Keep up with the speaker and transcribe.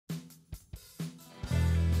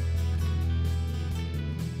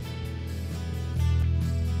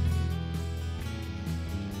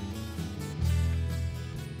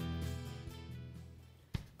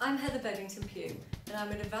I'm Heather Beddington-Pugh and I'm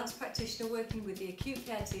an advanced practitioner working with the acute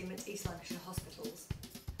care team at East Lancashire Hospitals.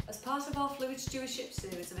 As part of our Fluid Stewardship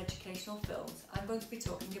series of educational films, I'm going to be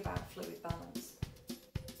talking about fluid balance.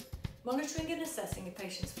 Monitoring and assessing a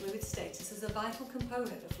patient's fluid status is a vital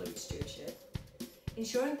component of fluid stewardship.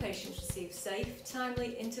 Ensuring patients receive safe,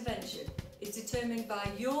 timely intervention is determined by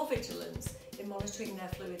your vigilance in monitoring their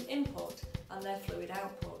fluid input and their fluid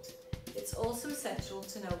output. It's also essential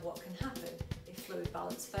to know what can happen if fluid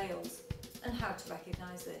balance fails and how to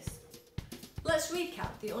recognise this. Let's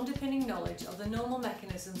recap the underpinning knowledge of the normal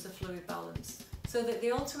mechanisms of fluid balance so that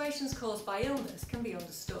the alterations caused by illness can be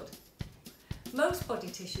understood. Most body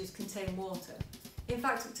tissues contain water. In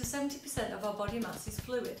fact, up to 70% of our body mass is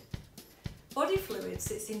fluid. Body fluid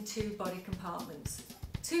sits in two body compartments.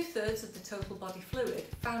 2/3 of the total body fluid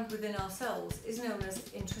found within our cells is known as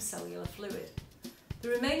intracellular fluid. The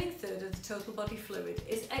remaining third of the total body fluid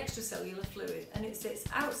is extracellular fluid and it sits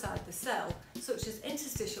outside the cell, such as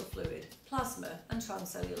interstitial fluid, plasma and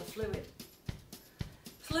transcellular fluid.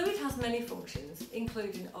 Fluid has many functions,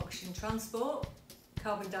 including oxygen transport,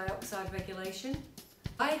 carbon dioxide regulation,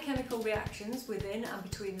 biochemical reactions within and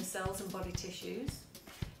between the cells and body tissues,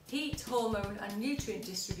 heat, hormone and nutrient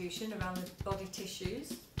distribution around the body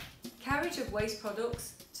tissues, carriage of waste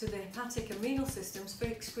products to the hepatic and renal systems for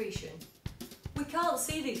excretion. We can't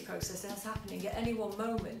see these processes happening at any one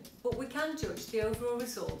moment, but we can judge the overall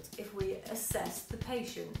result if we assess the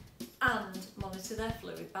patient and monitor their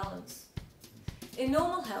fluid balance. In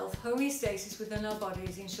normal health, homeostasis within our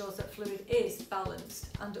bodies ensures that fluid is balanced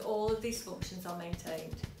and all of these functions are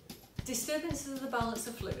maintained. Disturbances of the balance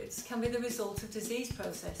of fluids can be the result of disease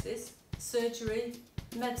processes, surgery,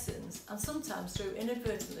 medicines, and sometimes through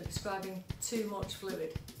inadvertently prescribing too much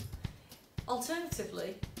fluid.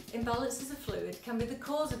 Alternatively, imbalances of fluid can be the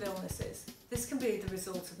cause of illnesses. This can be the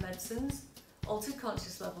result of medicines, altered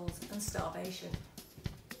conscious levels and starvation.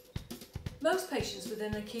 Most patients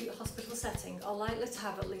within an acute hospital setting are likely to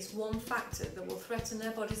have at least one factor that will threaten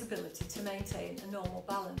their body's ability to maintain a normal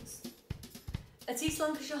balance. At East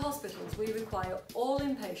Lancashire Hospitals, we require all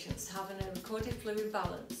inpatients to have a recorded fluid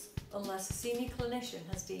balance unless a senior clinician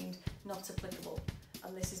has deemed not applicable,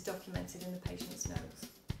 and this is documented in the patient's notes.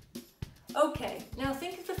 Okay, now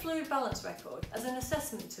think of the fluid balance record as an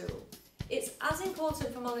assessment tool. It's as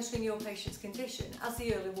important for monitoring your patient's condition as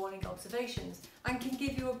the early warning observations and can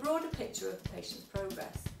give you a broader picture of the patient's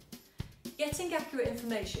progress. Getting accurate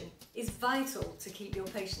information is vital to keep your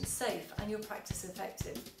patients safe and your practice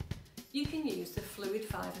effective. You can use the Fluid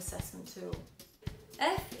 5 assessment tool.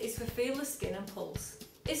 F is for feel the skin and pulse.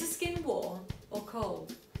 Is the skin warm or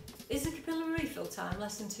cold? Is the capillary refill time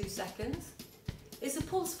less than 2 seconds? Is the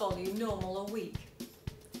pulse volume normal or weak?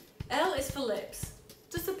 L is for lips.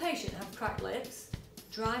 Does the patient have cracked lips,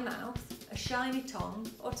 dry mouth, a shiny tongue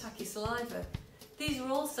or tacky saliva? These are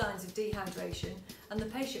all signs of dehydration and the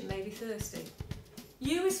patient may be thirsty.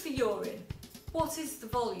 U is for urine. What is the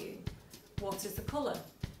volume? What is the colour?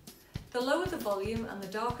 The lower the volume and the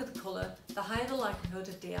darker the colour, the higher the likelihood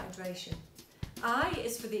of dehydration. I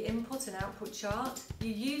is for the input and output chart.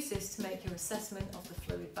 You use this to make your assessment of the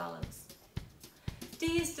fluid balance.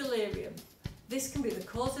 D is delirium. This can be the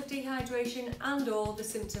cause of dehydration and or the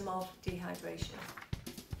symptom of dehydration.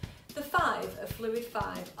 The 5 of Fluid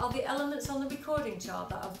 5 are the elements on the recording chart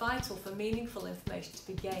that are vital for meaningful information to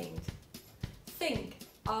be gained. Think,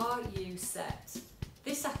 are you set?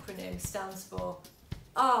 This acronym stands for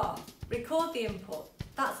R, record the input,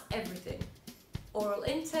 that's everything. Oral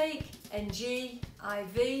intake, NG,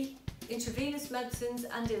 IV, intravenous medicines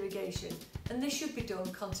and irrigation, and this should be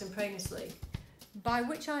done contemporaneously. By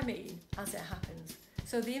which I mean as it happens,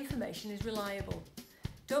 so the information is reliable.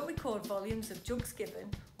 Don't record volumes of jugs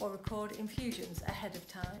given or record infusions ahead of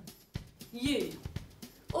time. U.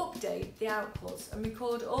 Update the outputs and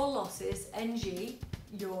record all losses NG,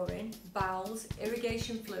 urine, bowels,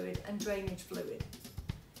 irrigation fluid and drainage fluid.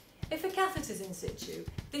 If a catheter is in situ,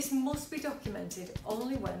 this must be documented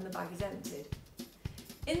only when the bag is emptied.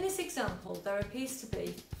 In this example, there appears to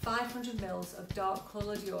be 500 ml of dark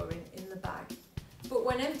coloured urine in the bag. But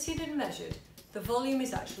when emptied and measured, the volume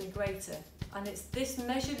is actually greater, and it's this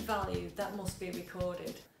measured value that must be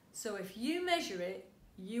recorded. So if you measure it,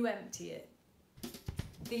 you empty it.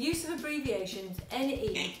 The use of abbreviations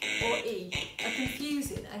NE or E are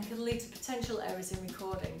confusing and can lead to potential errors in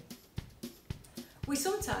recording. We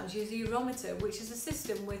sometimes use a urometer, which is a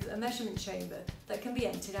system with a measurement chamber that can be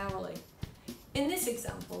emptied hourly. In this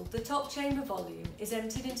example, the top chamber volume is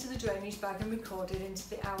emptied into the drainage bag and recorded into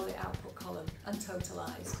the hourly output column and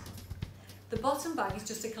totalised. The bottom bag is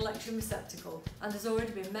just a collection receptacle and has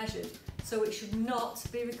already been measured, so it should not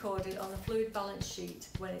be recorded on the fluid balance sheet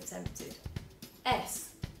when it's emptied.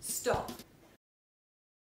 S. Stop.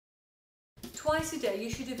 Twice a day you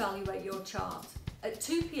should evaluate your chart. At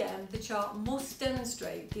 2 p.m. the chart must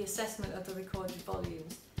demonstrate the assessment of the recorded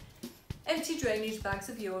volumes. Empty drainage bags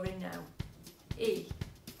of urine now. E.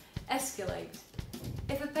 Escalate.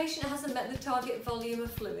 If a patient hasn't met the target volume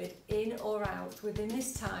of fluid in or out within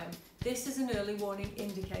this time, this is an early warning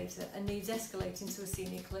indicator and needs escalating to a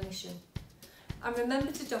senior clinician. And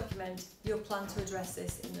remember to document your plan to address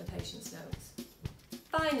this in the patient's notes.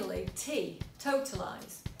 Finally, T.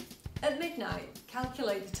 Totalise. At midnight,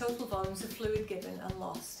 calculate the total volumes of fluid given and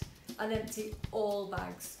lost and empty all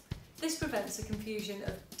bags. This prevents a confusion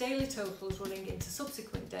of daily totals running into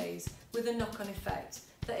subsequent days with a knock-on effect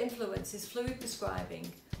that influences fluid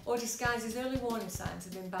prescribing or disguises early warning signs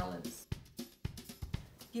of imbalance.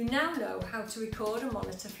 You now know how to record and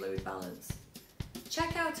monitor fluid balance.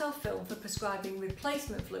 Check out our film for prescribing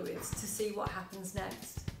replacement fluids to see what happens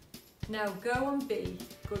next. Now go and be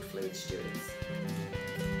good fluid stewards.